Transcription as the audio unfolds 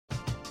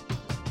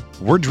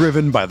We're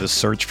driven by the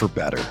search for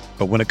better.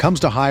 But when it comes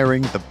to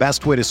hiring, the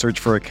best way to search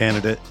for a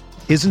candidate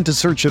isn't to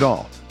search at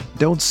all.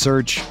 Don't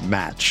search,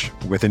 match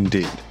with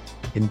Indeed.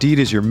 Indeed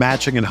is your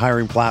matching and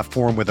hiring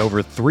platform with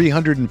over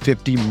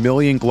 350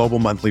 million global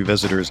monthly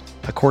visitors,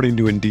 according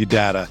to Indeed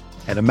data,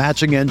 and a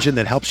matching engine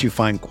that helps you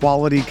find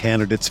quality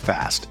candidates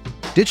fast.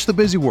 Ditch the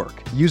busy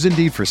work. Use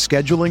Indeed for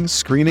scheduling,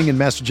 screening, and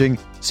messaging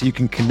so you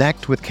can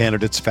connect with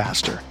candidates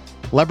faster.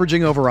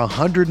 Leveraging over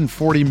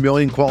 140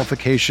 million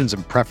qualifications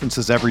and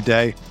preferences every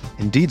day,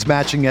 Indeed's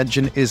matching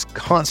engine is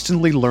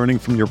constantly learning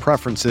from your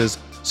preferences,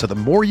 so the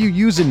more you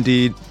use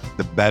Indeed,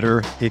 the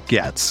better it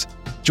gets.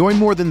 Join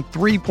more than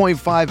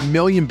 3.5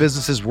 million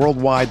businesses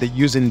worldwide that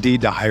use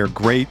Indeed to hire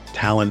great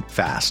talent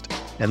fast.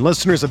 And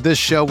listeners of this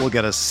show will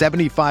get a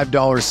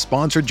 $75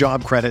 sponsored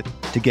job credit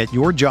to get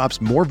your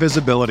jobs more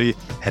visibility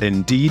at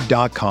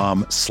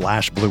Indeed.com/Blue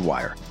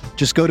Wire.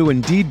 Just go to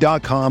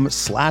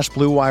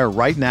Indeed.com/Blue Wire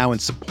right now and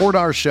support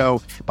our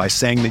show by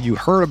saying that you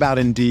heard about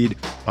Indeed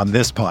on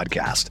this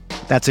podcast.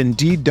 That's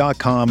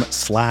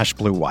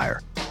Indeed.com/Blue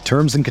Wire.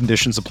 Terms and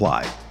conditions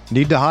apply.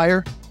 Need to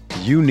hire?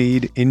 You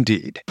need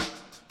Indeed.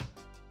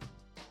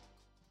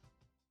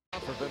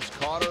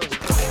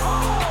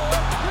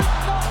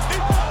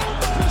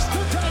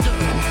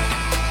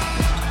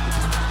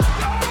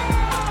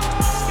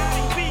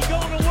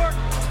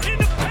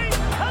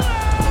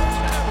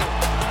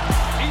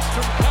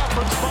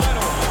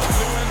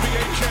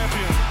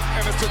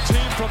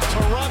 From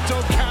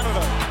Toronto, Canada.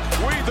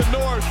 We the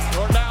North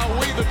are now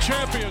we the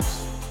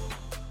champions.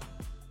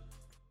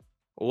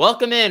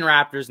 Welcome in,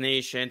 Raptors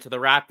Nation, to the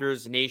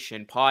Raptors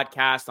Nation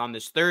podcast on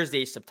this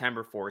Thursday,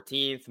 September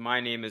 14th.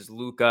 My name is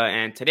Luca,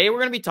 and today we're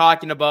going to be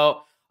talking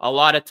about a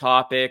lot of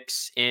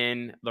topics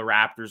in the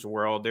Raptors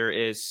world. There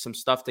is some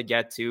stuff to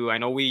get to. I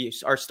know we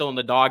are still in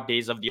the dog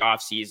days of the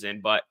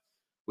offseason, but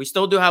we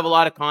still do have a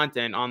lot of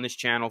content on this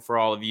channel for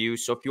all of you.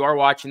 So if you are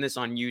watching this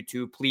on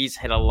YouTube, please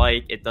hit a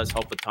like. It does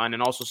help a ton.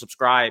 And also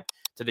subscribe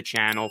to the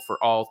channel for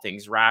all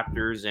things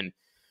Raptors. And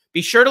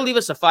be sure to leave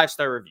us a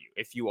 5-star review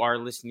if you are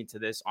listening to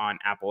this on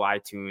Apple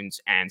iTunes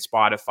and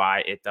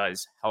Spotify. It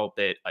does help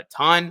it a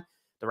ton.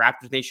 The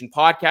Raptors Nation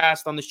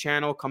podcast on this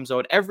channel comes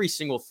out every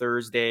single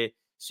Thursday,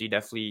 so you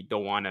definitely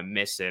don't want to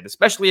miss it,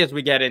 especially as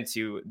we get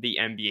into the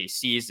NBA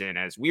season,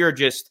 as we are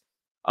just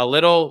a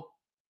little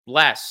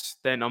less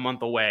than a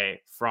month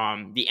away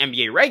from the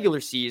NBA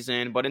regular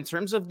season. But in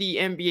terms of the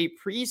NBA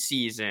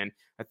preseason,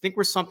 I think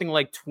we're something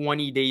like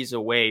 20 days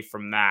away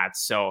from that.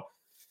 So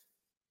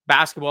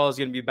basketball is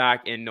going to be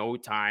back in no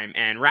time,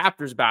 and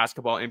Raptors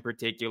basketball in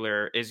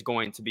particular is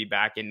going to be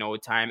back in no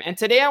time. And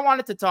today I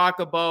wanted to talk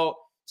about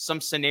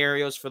some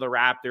scenarios for the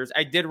Raptors.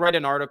 I did write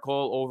an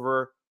article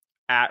over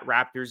at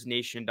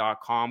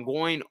raptorsnation.com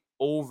going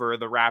over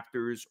the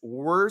Raptors'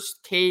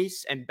 worst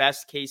case and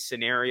best case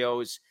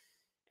scenarios,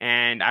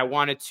 and I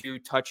wanted to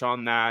touch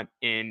on that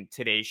in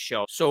today's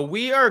show. So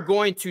we are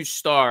going to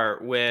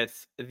start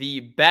with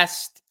the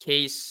best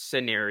case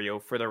scenario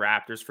for the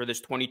Raptors for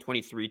this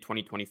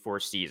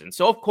 2023-2024 season.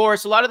 So, of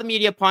course, a lot of the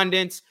media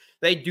pundits,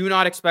 they do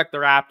not expect the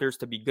Raptors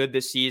to be good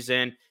this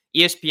season.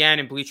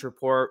 ESPN and Bleacher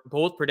Report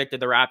both predicted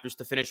the Raptors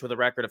to finish with a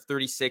record of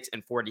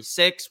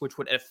 36-46, which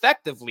would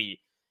effectively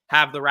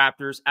have the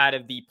Raptors out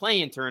of the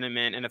play-in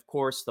tournament and, of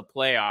course, the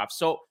playoffs.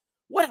 So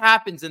what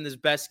happens in this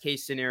best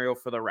case scenario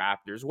for the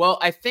Raptors? Well,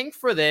 I think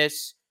for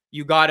this,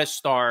 you got to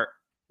start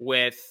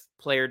with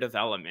player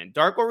development.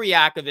 Darko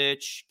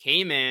Rajakovic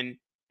came in,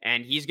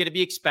 and he's going to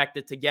be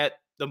expected to get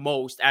the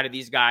most out of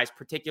these guys,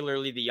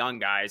 particularly the young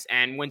guys.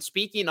 And when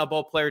speaking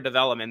about player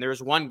development,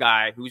 there's one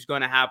guy who's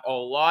going to have a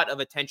lot of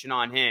attention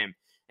on him,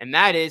 and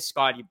that is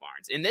Scottie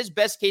Barnes. In this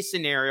best case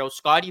scenario,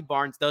 Scottie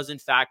Barnes does in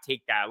fact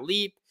take that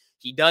leap.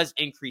 He does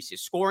increase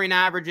his scoring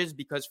averages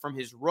because from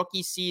his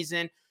rookie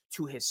season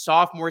to his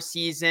sophomore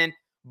season,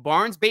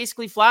 Barnes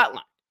basically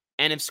flatlined.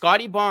 And if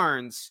Scottie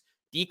Barnes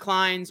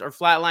declines or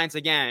flatlines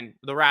again,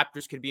 the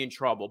Raptors could be in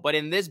trouble. But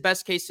in this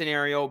best case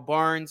scenario,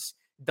 Barnes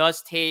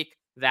does take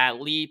that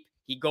leap.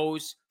 He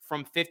goes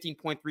from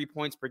 15.3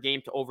 points per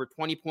game to over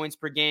 20 points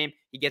per game.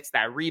 He gets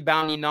that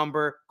rebounding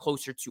number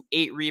closer to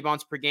 8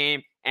 rebounds per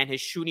game, and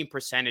his shooting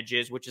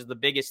percentages, which is the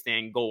biggest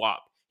thing, go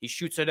up. He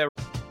shoots at a...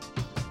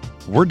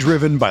 We're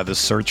driven by the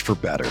search for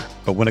better.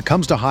 But when it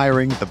comes to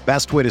hiring, the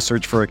best way to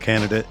search for a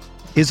candidate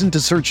isn't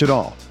to search at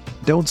all.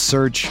 Don't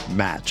search,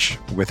 match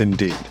with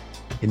Indeed.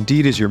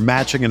 Indeed is your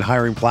matching and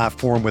hiring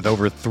platform with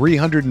over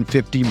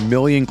 350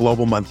 million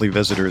global monthly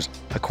visitors,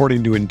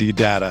 according to Indeed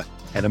data,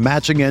 and a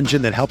matching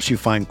engine that helps you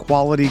find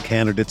quality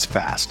candidates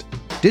fast.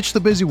 Ditch the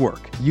busy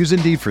work. Use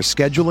Indeed for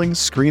scheduling,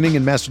 screening,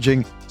 and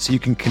messaging so you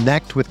can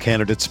connect with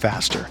candidates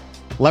faster.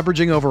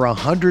 Leveraging over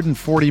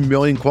 140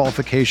 million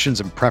qualifications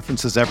and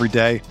preferences every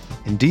day,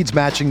 Indeed's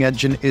matching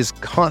engine is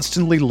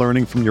constantly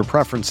learning from your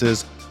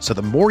preferences, so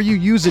the more you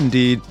use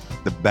Indeed,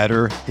 the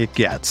better it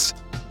gets.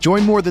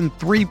 Join more than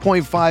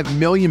 3.5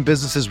 million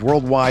businesses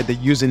worldwide that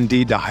use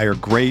Indeed to hire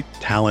great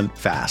talent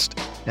fast.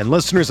 And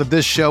listeners of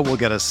this show will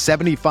get a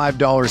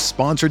 $75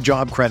 sponsored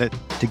job credit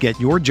to get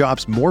your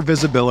jobs more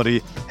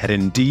visibility at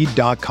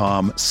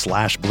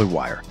Indeed.com/Blue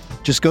Wire.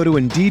 Just go to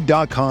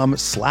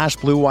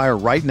Indeed.com/Blue Wire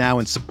right now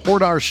and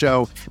support our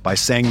show by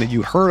saying that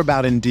you heard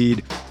about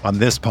Indeed on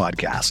this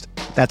podcast.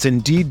 That's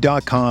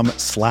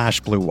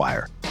Indeed.com/Blue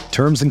Wire.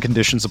 Terms and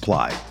conditions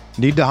apply.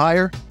 Need to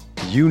hire?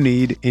 You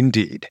need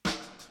Indeed.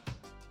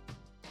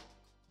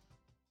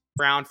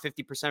 Around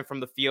 50% from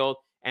the field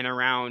and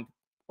around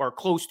or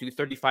close to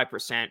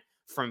 35%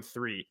 from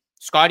three.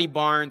 Scotty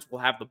Barnes will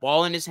have the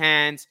ball in his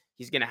hands.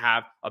 He's going to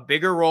have a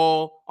bigger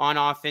role on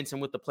offense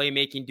and with the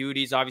playmaking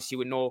duties, obviously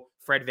with no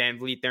Fred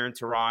VanVleet there in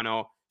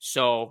Toronto.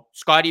 So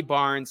Scotty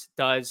Barnes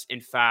does,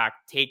 in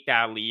fact, take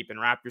that leap, and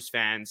Raptors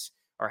fans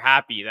are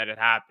happy that it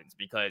happens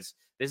because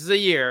this is a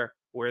year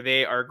where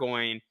they are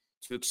going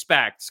to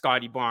expect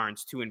Scotty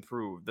Barnes to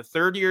improve. The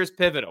third year is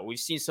pivotal. We've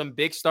seen some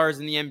big stars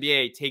in the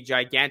NBA take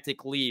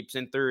gigantic leaps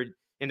in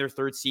their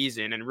third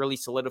season and really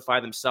solidify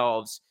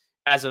themselves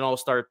as an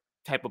all-star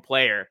type of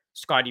player.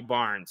 Scotty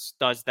Barnes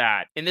does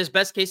that. In this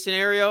best case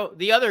scenario,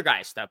 the other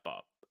guys step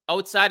up.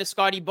 Outside of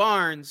Scotty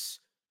Barnes,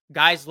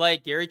 guys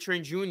like Gary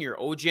Trent Jr.,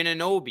 OG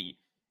Anunoby,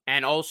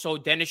 and also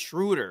Dennis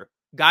Schroeder,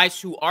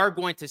 guys who are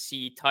going to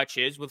see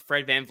touches with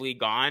Fred VanVleet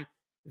gone,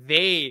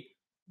 they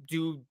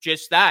do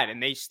just that,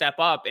 and they step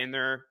up in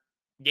their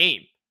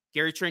game.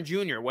 Gary Trent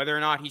Jr., whether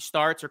or not he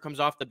starts or comes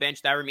off the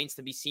bench, that remains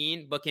to be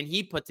seen. But can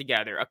he put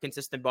together a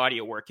consistent body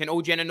of work? Can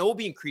OG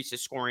Anunoby increase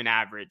his scoring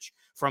average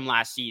from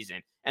last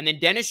season? And then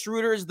Dennis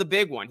Schroeder is the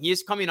big one. He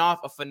is coming off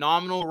a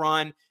phenomenal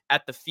run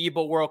at the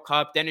FIBA World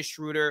Cup. Dennis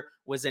Schroeder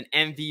was an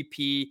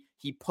MVP.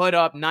 He put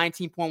up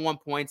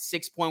 19.1 points,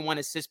 6.1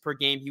 assists per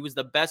game. He was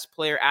the best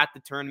player at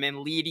the tournament,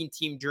 leading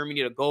Team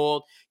Germany to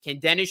gold. Can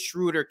Dennis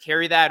Schroeder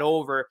carry that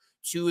over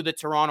to the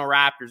Toronto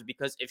Raptors?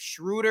 Because if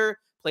Schroeder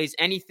plays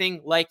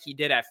anything like he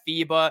did at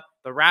FIBA,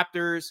 the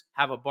Raptors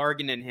have a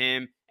bargain in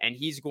him, and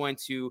he's going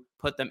to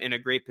put them in a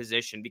great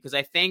position. Because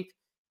I think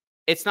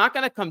it's not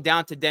going to come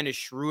down to Dennis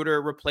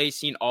Schroeder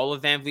replacing all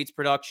of VanVleet's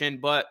production,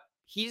 but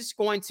he's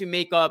going to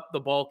make up the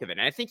bulk of it.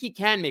 And I think he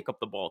can make up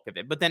the bulk of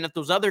it. But then if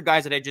those other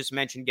guys that I just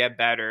mentioned get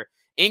better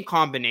in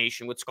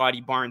combination with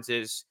Scotty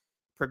Barnes's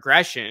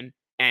progression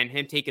and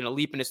him taking a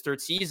leap in his third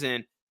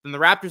season, then the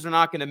Raptors are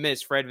not going to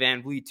miss Fred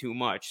VanVleet too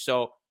much.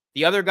 So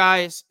the other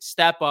guys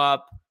step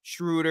up.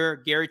 Schroeder,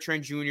 Gary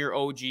Trent Jr.,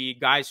 OG,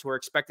 guys who are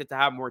expected to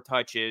have more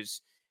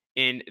touches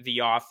in the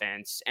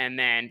offense. And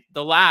then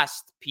the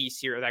last piece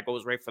here that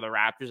goes right for the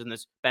Raptors in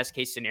this best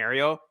case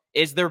scenario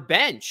is their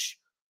bench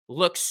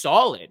looks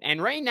solid.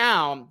 And right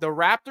now, the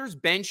Raptors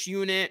bench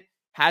unit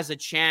has a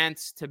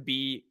chance to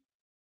be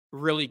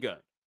really good.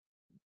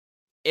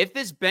 If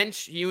this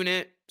bench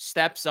unit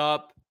steps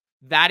up,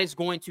 that is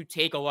going to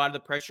take a lot of the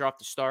pressure off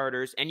the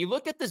starters. And you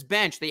look at this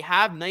bench, they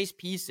have nice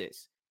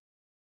pieces.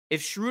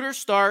 If Schroeder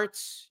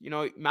starts,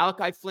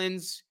 Malachi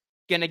Flynn's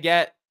going to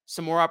get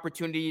some more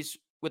opportunities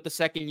with the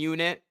second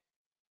unit.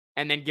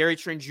 And then Gary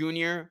Trent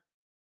Jr.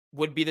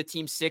 would be the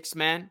team's sixth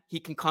man. He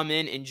can come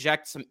in,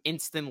 inject some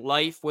instant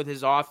life with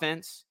his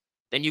offense.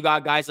 Then you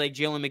got guys like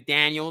Jalen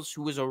McDaniels,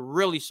 who was a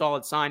really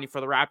solid signing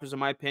for the Raptors, in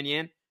my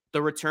opinion.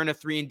 The return of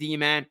 3-and-D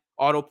man,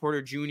 Otto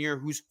Porter Jr.,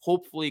 who's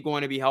hopefully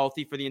going to be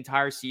healthy for the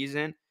entire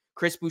season.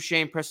 Chris Boucher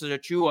and Precious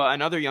Achiuwa,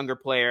 another younger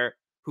player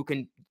who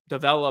can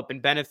develop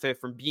and benefit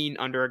from being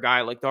under a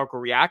guy like Darko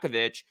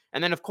Rajakovic.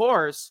 And then, of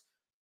course,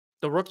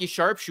 the rookie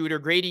sharpshooter,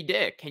 Grady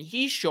Dick. Can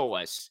he show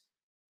us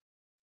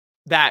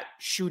that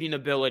shooting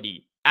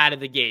ability out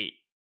of the gate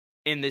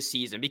in this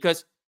season?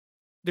 Because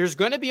there's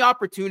going to be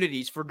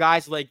opportunities for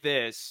guys like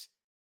this.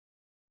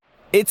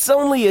 It's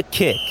only a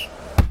kick,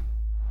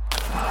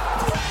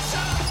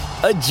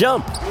 a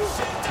jump,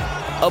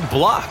 a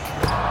block.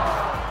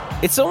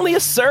 It's only a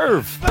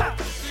serve.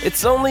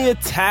 It's only a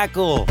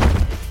tackle,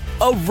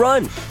 a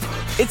run.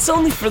 It's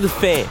only for the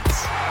fans.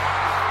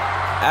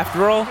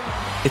 After all,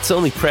 it's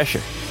only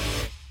pressure.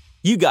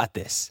 You got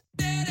this.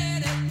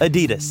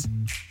 Adidas.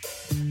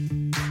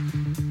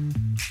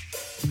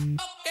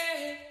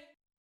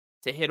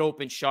 To hit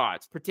open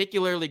shots,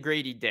 particularly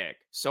Grady Dick.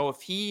 So if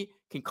he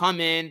can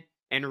come in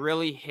and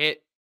really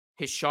hit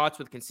his shots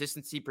with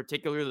consistency,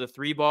 particularly the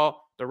three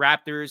ball, the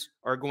Raptors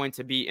are going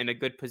to be in a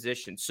good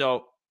position.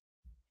 So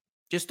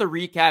just to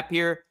recap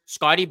here,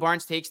 Scotty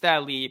Barnes takes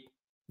that leap.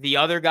 The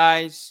other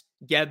guys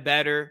get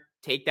better,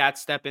 take that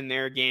step in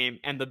their game,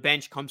 and the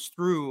bench comes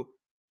through.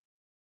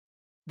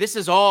 This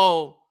is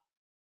all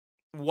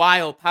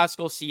while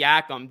Pascal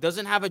Siakam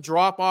doesn't have a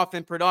drop-off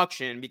in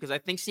production, because I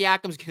think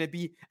Siakam's going to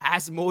be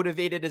as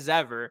motivated as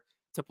ever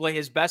to play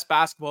his best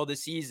basketball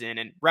this season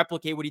and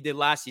replicate what he did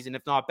last season,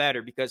 if not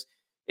better, because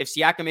if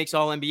Siakam makes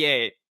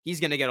All-NBA, he's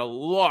going to get a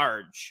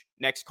large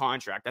next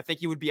contract. I think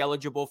he would be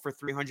eligible for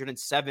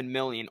 $307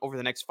 million over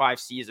the next 5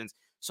 seasons,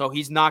 so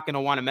he's not going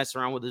to want to mess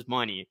around with his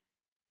money.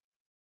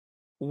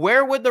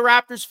 Where would the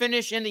Raptors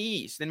finish in the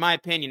East, in my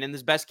opinion, in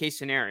this best-case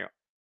scenario?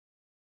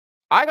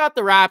 I got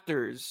the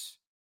Raptors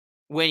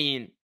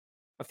winning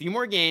a few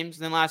more games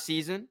than last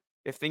season,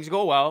 if things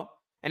go well,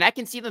 and I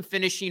can see them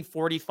finishing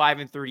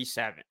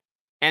 45-37.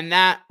 And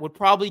that would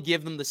probably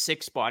give them the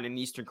 6th spot in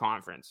the Eastern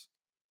Conference.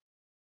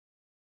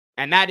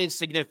 And that is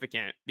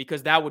significant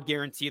because that would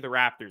guarantee the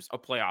Raptors a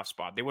playoff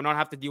spot. They would not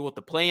have to deal with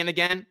the play-in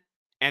again,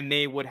 and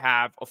they would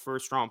have a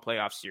first-round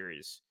playoff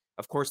series.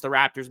 Of course, the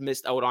Raptors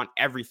missed out on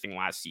everything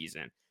last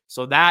season.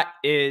 So that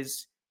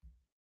is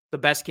the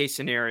best-case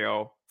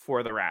scenario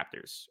for the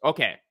Raptors.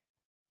 Okay.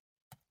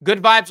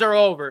 Good vibes are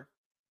over.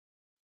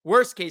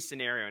 Worst-case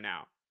scenario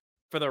now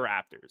for the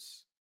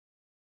Raptors.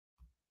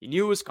 You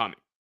knew it was coming.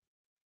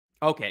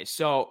 Okay,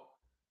 so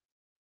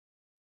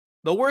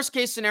the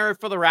worst-case scenario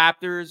for the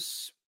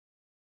Raptors,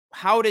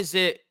 how does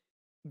it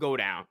go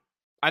down?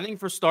 I think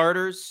for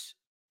starters,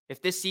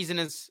 if this season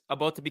is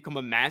about to become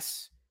a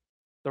mess,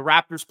 the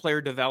Raptors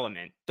player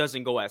development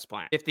doesn't go as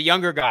planned. If the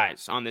younger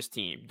guys on this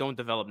team don't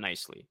develop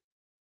nicely,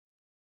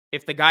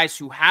 if the guys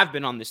who have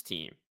been on this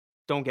team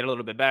don't get a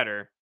little bit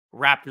better,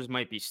 Raptors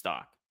might be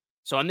stuck.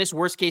 So in this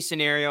worst case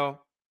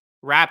scenario,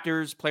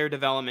 Raptors player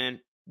development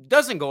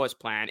doesn't go as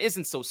planned,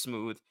 isn't so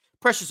smooth.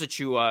 Precious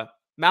Achiuwa,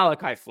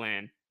 Malachi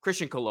Flynn,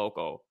 Christian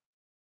Coloco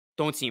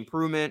don't see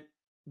improvement.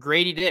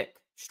 Grady Dick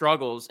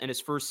struggles in his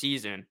first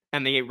season,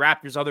 and the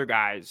Raptors' other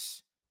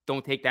guys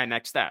don't take that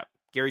next step.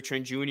 Gary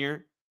Trent Jr.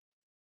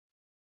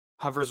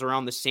 hovers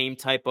around the same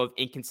type of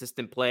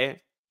inconsistent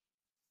play.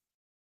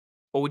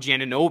 OG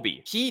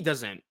Anunoby, he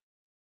doesn't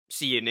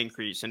see an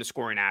increase in the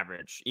scoring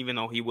average, even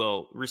though he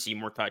will receive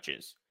more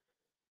touches.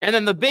 And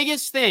then the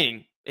biggest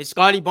thing is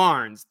Scotty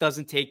Barnes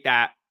doesn't take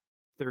that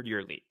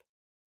third-year leap.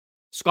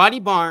 Scotty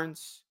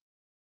Barnes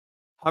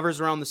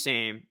hovers around the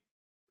same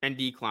and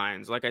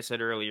declines. Like I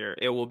said earlier,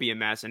 it will be a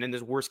mess. And in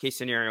this worst-case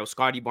scenario,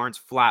 Scotty Barnes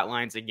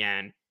flatlines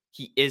again.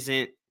 He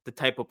isn't the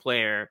type of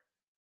player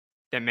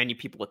that many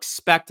people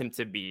expect him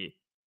to be.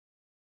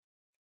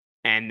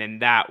 And then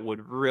that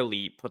would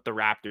really put the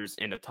Raptors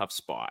in a tough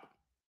spot.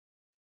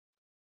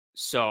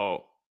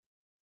 So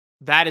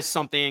that is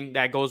something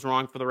that goes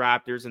wrong for the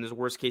Raptors in this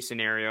worst case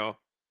scenario.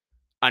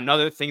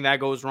 Another thing that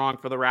goes wrong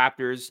for the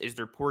Raptors is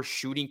their poor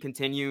shooting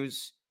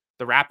continues.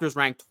 The Raptors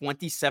ranked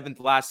 27th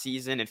last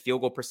season in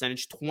field goal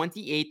percentage,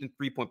 28th in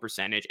three-point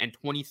percentage, and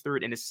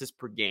 23rd in assists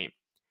per game.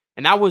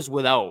 And that was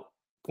without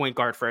point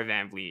guard Fred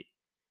VanVleet.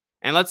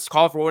 And let's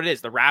call it for what it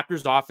is. The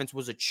Raptors' offense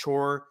was a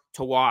chore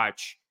to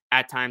watch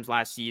at times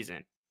last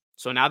season.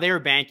 So now they are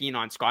banking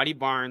on Scotty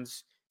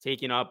Barnes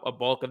taking up a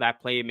bulk of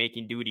that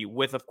playmaking duty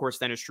with, of course,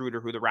 Dennis Schroeder,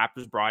 who the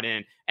Raptors brought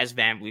in as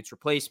VanVleet's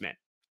replacement.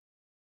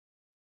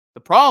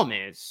 The problem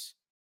is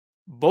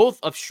both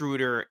of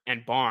Schroeder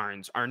and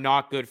Barnes are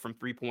not good from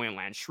three-point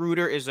land.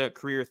 Schroeder is a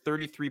career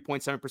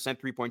 33.7%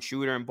 three-point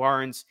shooter, and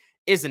Barnes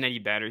isn't any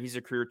better. He's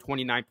a career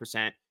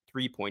 29%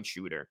 three-point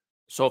shooter.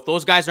 So if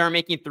those guys aren't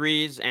making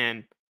threes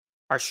and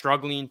are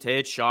struggling to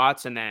hit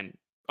shots, and then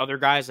other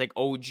guys like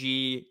OG,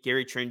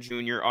 Gary Trent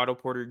Jr., Otto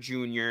Porter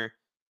Jr.,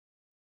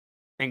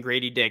 and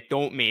Grady Dick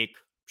don't make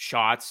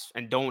shots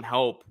and don't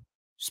help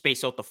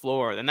space out the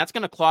floor, then that's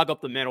going to clog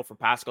up the middle for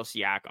Pascal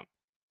Siakam.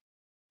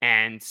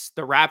 And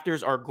the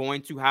Raptors are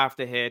going to have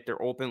to hit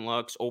their open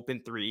looks,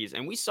 open threes.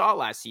 And we saw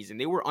last season,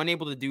 they were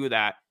unable to do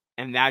that.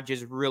 And that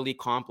just really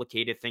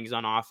complicated things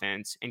on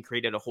offense and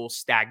created a whole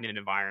stagnant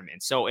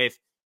environment. So if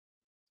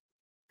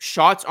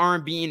shots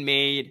aren't being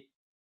made,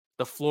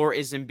 the floor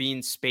isn't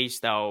being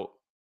spaced out,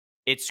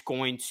 it's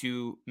going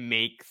to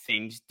make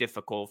things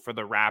difficult for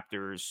the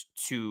Raptors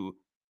to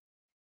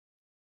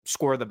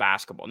score the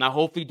basketball. Now,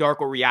 hopefully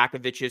Darko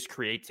Rajakovic's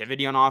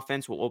creativity on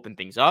offense will open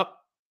things up.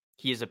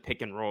 He is a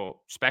pick and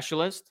roll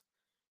specialist.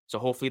 So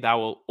hopefully that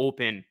will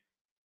open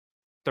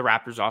the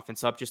Raptors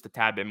offense up just a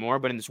tad bit more.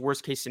 But in this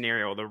worst case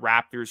scenario, the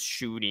Raptors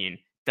shooting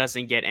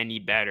doesn't get any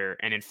better.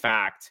 And in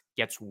fact,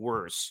 gets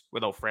worse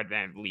without Fred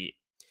VanVleet.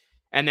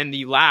 And then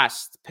the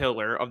last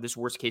pillar of this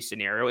worst case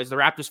scenario is the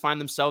Raptors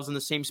find themselves in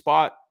the same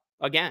spot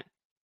again.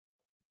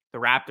 The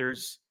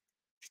Raptors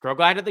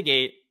struggle out of the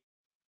gate,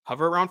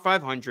 hover around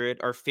 500,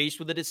 are faced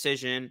with a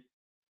decision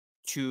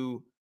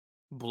to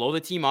blow the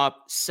team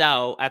up,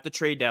 sell at the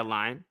trade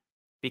deadline,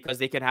 because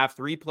they could have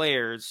three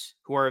players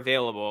who are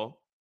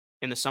available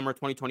in the summer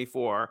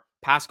 2024.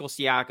 Pascal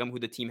Siakam, who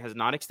the team has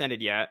not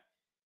extended yet.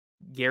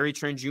 Gary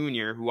Trent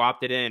Jr., who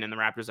opted in, and the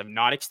Raptors have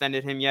not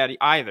extended him yet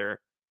either.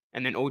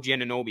 And then OG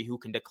Anunoby, who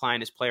can decline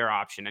his player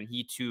option, and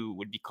he too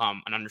would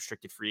become an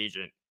unrestricted free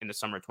agent in the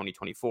summer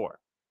 2024.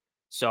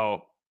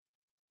 So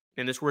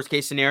in this worst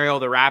case scenario,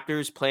 the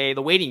Raptors play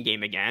the waiting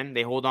game again.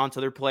 They hold on to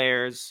their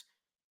players.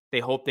 They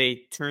hope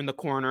they turn the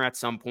corner at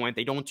some point.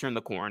 They don't turn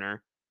the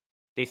corner.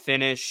 They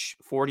finish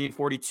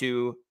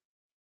 40-42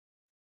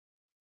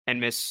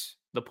 and miss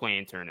the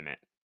play-in tournament.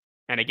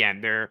 And again,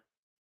 their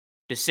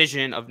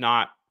decision of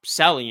not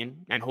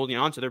selling and holding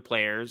on to their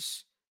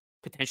players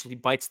potentially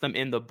bites them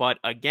in the butt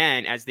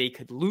again, as they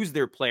could lose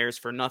their players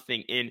for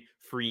nothing in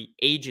free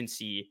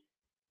agency.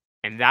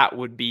 And that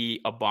would be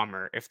a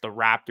bummer if the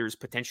Raptors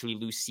potentially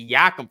lose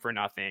Siakam for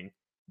nothing,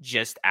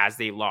 just as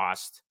they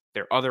lost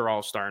their other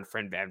all-star and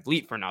Fred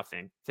VanVleet for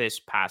nothing this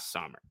past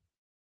summer.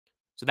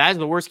 So that is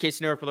the worst case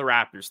scenario for the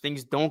Raptors.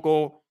 Things don't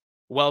go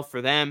well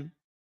for them,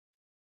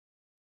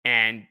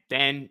 and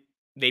then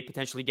they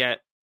potentially get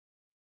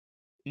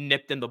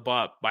nipped in the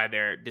butt by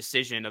their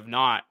decision of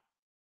not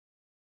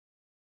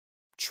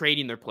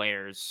trading their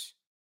players,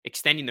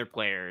 extending their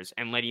players,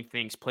 and letting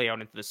things play out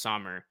into the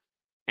summer.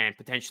 And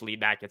potentially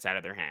that gets out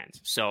of their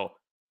hands. So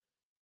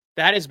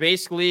that is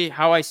basically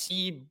how I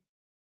see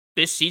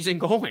this season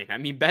going. I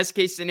mean, best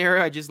case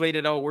scenario, I just laid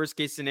it out. Worst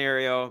case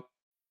scenario.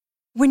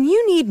 When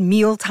you need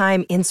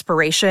mealtime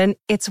inspiration,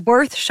 it's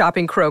worth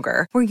shopping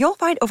Kroger, where you'll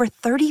find over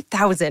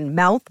 30,000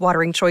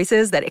 mouth-watering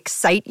choices that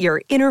excite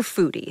your inner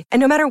foodie. And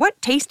no matter what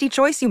tasty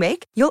choice you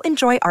make, you'll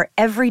enjoy our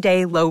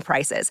everyday low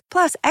prices,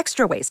 plus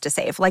extra ways to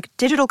save, like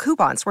digital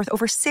coupons worth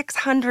over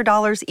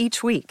 $600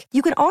 each week.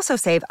 You can also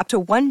save up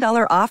to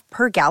 $1 off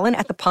per gallon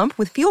at the pump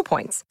with fuel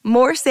points.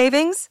 More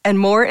savings and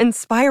more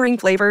inspiring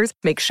flavors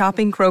make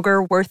shopping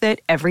Kroger worth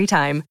it every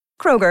time.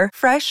 Kroger,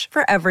 fresh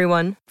for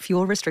everyone.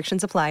 Fuel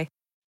restrictions apply.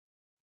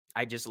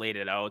 I just laid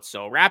it out.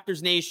 So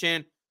Raptors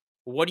Nation,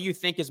 what do you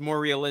think is more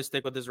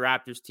realistic with this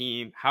Raptors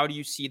team? How do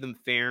you see them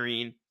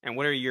faring? And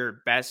what are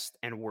your best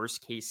and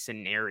worst case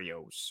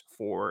scenarios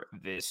for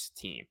this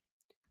team?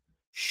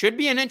 Should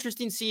be an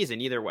interesting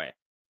season either way.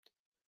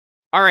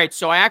 All right,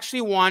 so I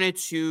actually wanted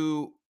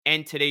to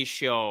end today's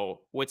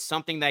show with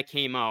something that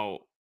came out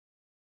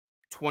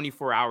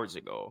 24 hours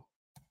ago.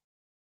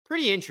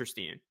 Pretty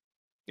interesting,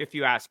 if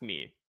you ask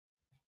me.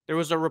 There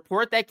was a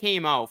report that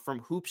came out from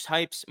Hoops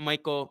Hype's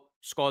Michael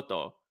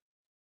Scotto,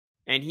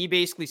 and he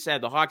basically said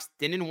the Hawks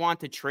didn't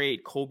want to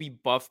trade Kobe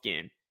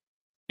Bufkin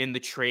in the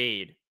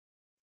trade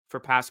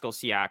for Pascal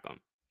Siakam.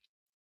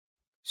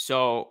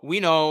 So we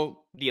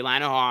know the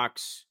Atlanta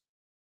Hawks,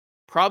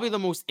 probably the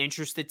most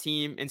interested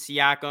team in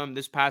Siakam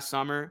this past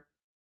summer.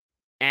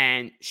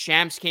 And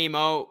Shams came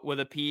out with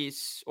a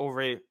piece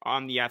over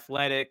on The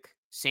Athletic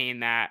saying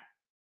that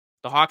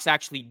the Hawks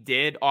actually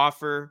did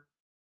offer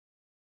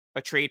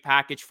a trade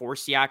package for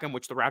Siakam,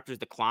 which the Raptors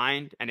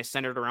declined, and is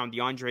centered around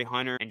DeAndre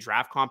Hunter and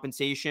draft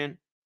compensation.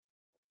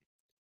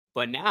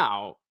 But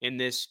now, in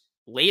this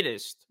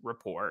latest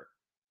report,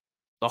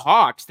 the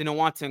Hawks didn't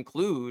want to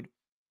include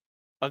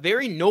a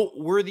very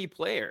noteworthy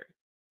player,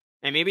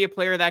 and maybe a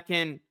player that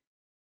can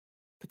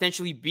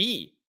potentially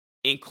be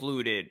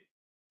included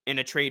in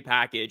a trade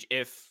package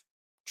if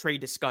trade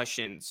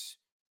discussions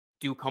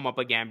do come up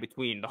again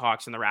between the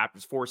Hawks and the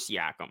Raptors for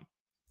Siakam.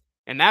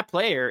 And that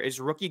player is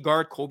rookie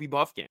guard Kobe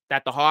Bufkin,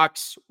 that the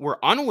Hawks were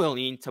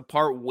unwilling to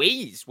part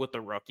ways with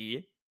the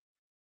rookie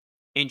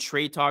in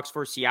trade talks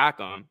for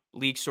Siakam,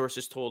 league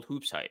sources told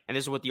Hoops Hype. And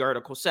this is what the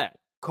article said.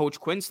 Coach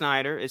Quinn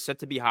Snyder is set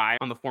to be high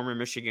on the former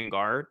Michigan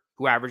guard,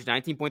 who averaged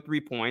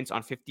 19.3 points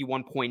on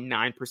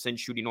 51.9%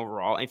 shooting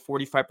overall and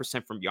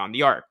 45% from beyond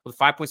the arc, with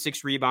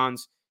 5.6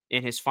 rebounds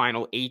in his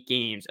final 8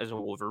 games as a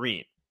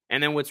Wolverine.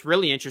 And then what's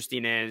really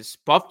interesting is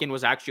Bufkin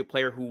was actually a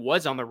player who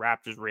was on the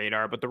Raptors'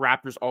 radar, but the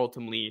Raptors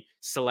ultimately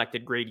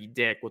selected Grady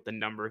Dick with the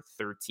number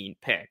 13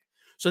 pick.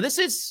 So this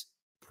is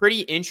pretty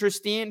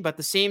interesting, but at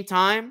the same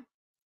time,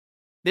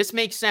 this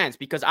makes sense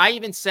because I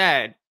even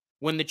said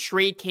when the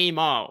trade came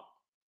out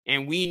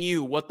and we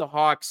knew what the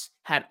Hawks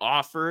had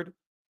offered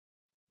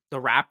the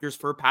Raptors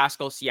for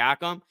Pascal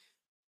Siakam,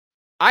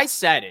 I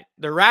said it.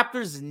 The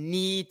Raptors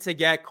need to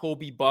get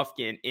Kobe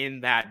Bufkin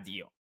in that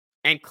deal.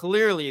 And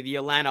clearly, the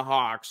Atlanta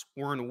Hawks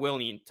weren't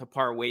willing to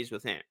part ways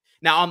with him.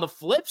 Now, on the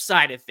flip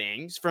side of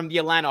things, from the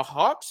Atlanta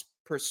Hawks'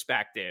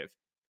 perspective,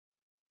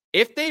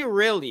 if they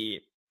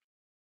really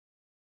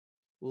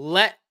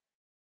let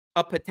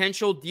a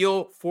potential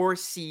deal for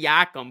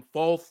Siakam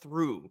fall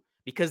through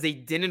because they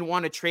didn't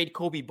want to trade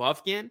Kobe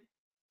Bufkin,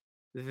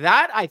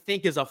 that I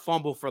think is a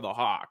fumble for the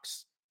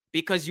Hawks.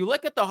 Because you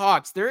look at the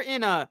Hawks, they're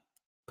in a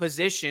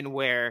position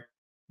where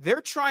they're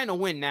trying to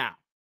win now.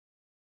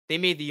 They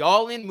made the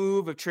all-in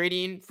move of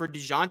trading for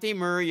DeJounte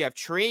Murray. You have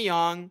Trae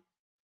Young.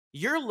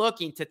 You're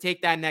looking to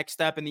take that next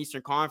step in the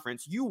Eastern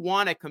Conference. You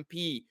want to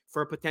compete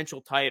for a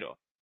potential title.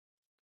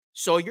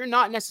 So you're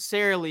not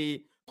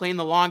necessarily playing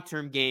the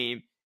long-term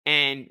game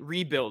and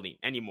rebuilding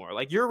anymore.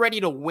 Like, you're ready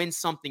to win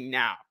something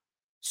now.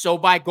 So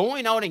by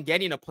going out and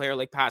getting a player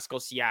like Pascal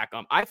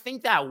Siakam, I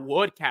think that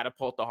would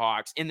catapult the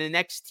Hawks in the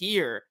next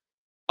tier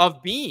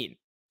of being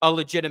a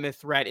legitimate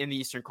threat in the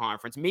Eastern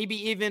Conference.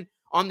 Maybe even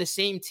on the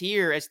same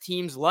tier as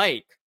teams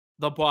like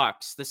the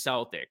Bucks, the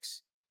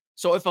Celtics.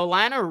 So if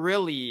Atlanta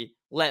really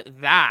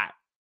let that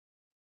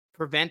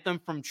prevent them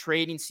from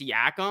trading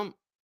Siakam,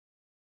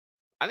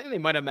 I think they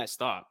might have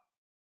messed up.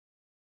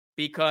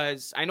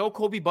 Because I know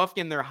Kobe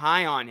Bufkin, they're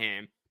high on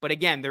him. But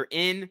again, they're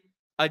in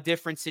a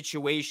different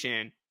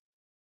situation.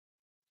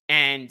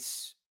 And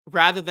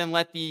rather than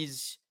let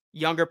these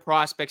younger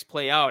prospects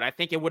play out, I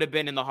think it would have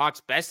been in the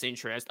Hawks' best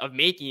interest of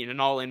making an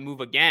all-in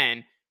move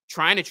again,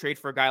 trying to trade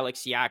for a guy like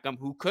Siakam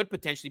who could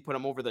potentially put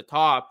him over the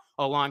top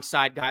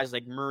alongside guys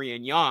like Murray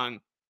and Young.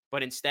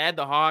 But instead,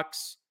 the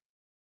Hawks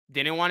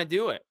didn't want to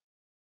do it,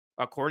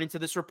 according to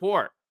this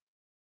report.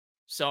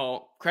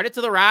 So credit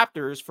to the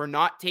Raptors for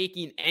not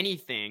taking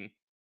anything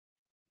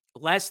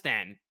less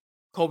than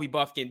Kobe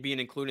Bufkin being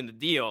included in the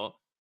deal.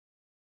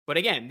 But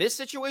again, this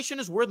situation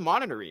is worth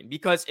monitoring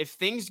because if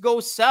things go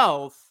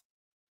south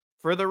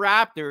for the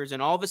Raptors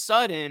and all of a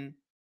sudden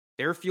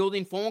they're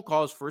fielding phone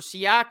calls for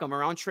Siakam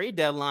around trade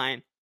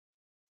deadline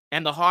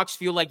and the Hawks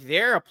feel like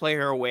they're a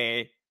player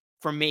away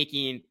from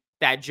making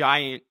that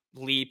giant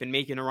leap and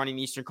making a run in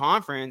the Eastern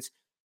Conference,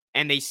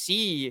 and they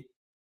see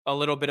a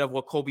little bit of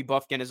what Kobe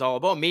Bufkin is all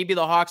about. Maybe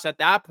the Hawks at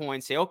that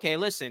point say, okay,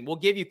 listen, we'll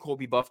give you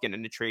Kobe Bufkin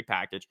in the trade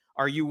package.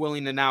 Are you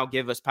willing to now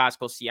give us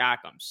Pascal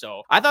Siakam?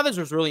 So I thought this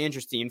was really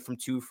interesting from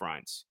two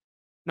fronts.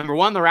 Number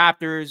one, the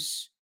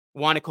Raptors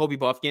wanted Kobe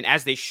Bufkin,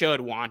 as they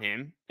should want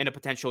him, in a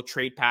potential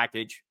trade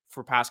package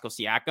for Pascal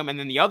Siakam. And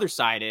then the other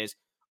side is,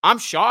 I'm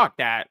shocked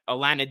that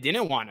Atlanta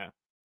didn't want to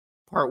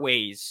part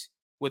ways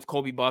with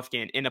Kobe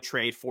Bufkin in a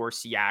trade for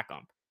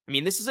Siakam. I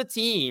mean, this is a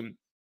team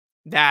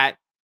that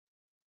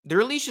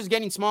their leash is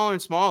getting smaller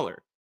and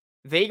smaller.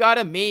 They got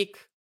to make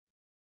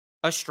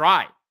a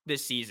stride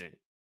this season,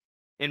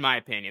 in my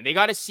opinion. They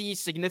got to see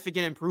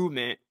significant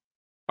improvement,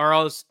 or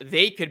else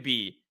they could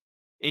be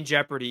in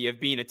jeopardy of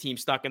being a team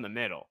stuck in the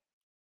middle.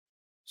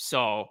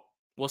 So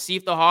we'll see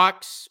if the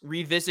Hawks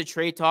revisit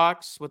trade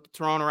talks with the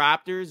Toronto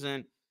Raptors.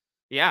 And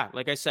yeah,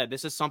 like I said,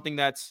 this is something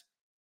that's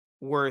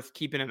worth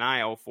keeping an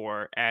eye out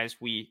for as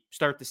we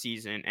start the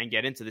season and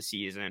get into the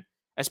season,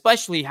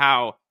 especially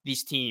how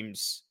these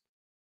teams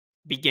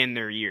begin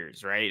their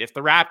years, right? If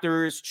the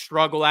Raptors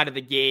struggle out of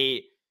the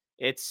gate,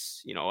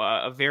 it's,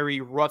 a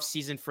very rough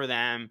season for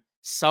them,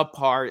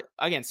 subpar,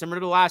 again, similar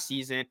to last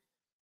season.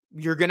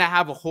 You're going to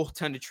have a whole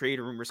ton of trade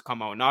rumors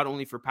come out, not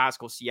only for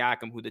Pascal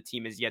Siakam, who the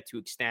team has yet to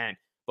extend,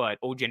 but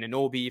OG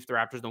Anunoby, if the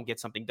Raptors don't get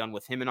something done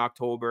with him in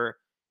October.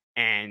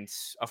 And,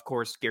 of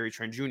course, Gary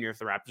Trent Jr., if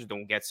the Raptors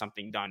don't get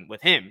something done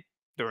with him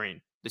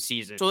during the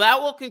season. So that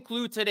will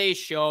conclude today's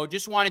show.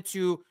 Just wanted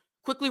to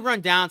quickly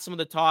run down some of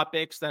the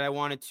topics that I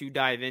wanted to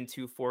dive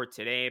into for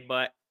today.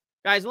 But,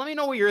 guys, let me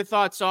know what your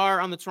thoughts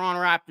are on the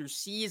Toronto Raptors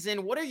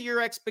season. What are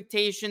your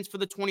expectations for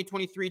the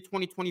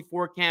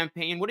 2023-2024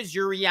 campaign? What is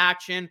your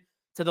reaction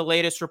to the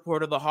latest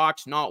report of the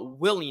Hawks not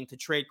willing to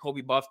trade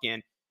Kobe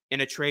Bufkin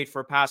in a trade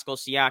for Pascal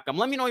Siakam?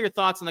 Let me know your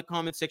thoughts in the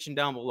comment section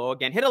down below.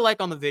 Again, hit a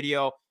like on the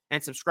video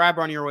and subscribe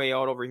on your way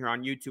out over here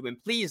on YouTube.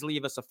 And please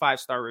leave us a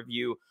 5-star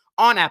review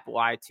on Apple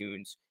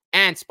iTunes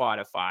and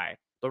Spotify.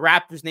 The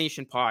Raptors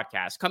Nation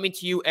podcast coming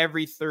to you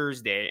every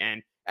Thursday.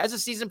 And as the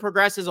season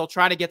progresses, I'll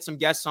try to get some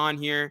guests on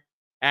here,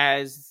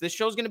 as this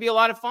show is going to be a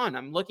lot of fun.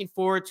 I'm looking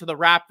forward to the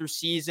Raptors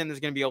season.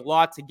 There's going to be a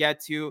lot to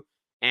get to,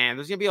 and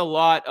there's going to be a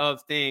lot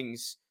of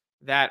things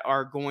that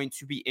are going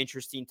to be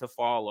interesting to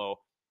follow.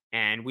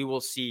 And we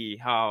will see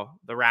how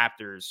the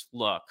Raptors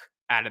look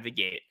out of the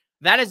gate.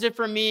 That is it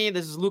for me.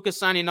 This is Lucas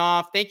signing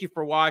off. Thank you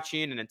for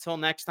watching. And until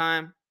next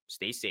time,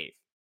 stay safe.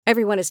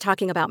 Everyone is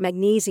talking about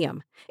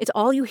magnesium. It's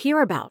all you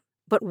hear about.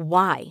 But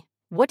why?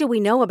 What do we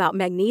know about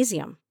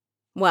magnesium?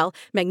 Well,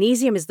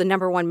 magnesium is the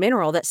 #1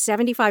 mineral that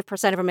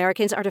 75% of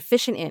Americans are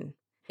deficient in.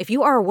 If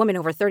you are a woman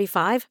over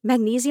 35,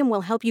 magnesium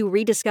will help you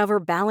rediscover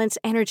balance,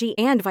 energy,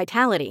 and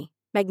vitality.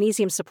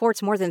 Magnesium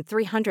supports more than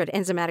 300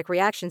 enzymatic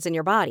reactions in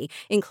your body,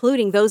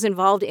 including those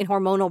involved in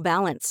hormonal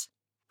balance.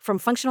 From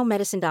functional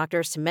medicine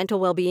doctors to mental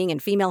well-being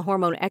and female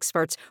hormone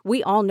experts,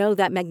 we all know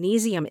that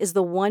magnesium is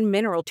the one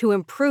mineral to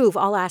improve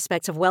all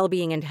aspects of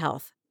well-being and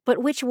health. But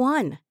which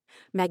one?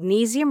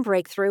 Magnesium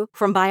Breakthrough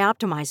from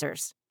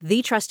Bioptimizers,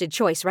 the trusted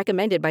choice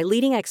recommended by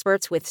leading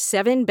experts with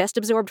 7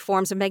 best-absorbed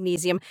forms of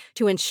magnesium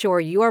to ensure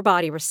your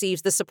body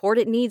receives the support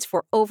it needs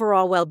for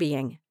overall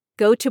well-being.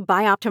 Go to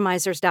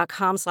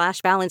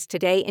bioptimizers.com/balance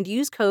today and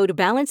use code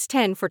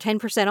BALANCE10 for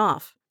 10%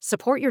 off.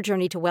 Support your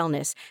journey to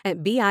wellness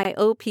at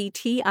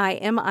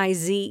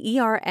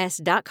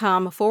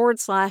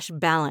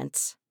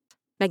bioptimizers.com/balance.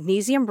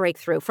 Magnesium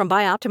Breakthrough from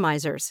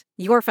Bioptimizers,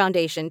 your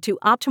foundation to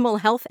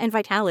optimal health and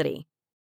vitality.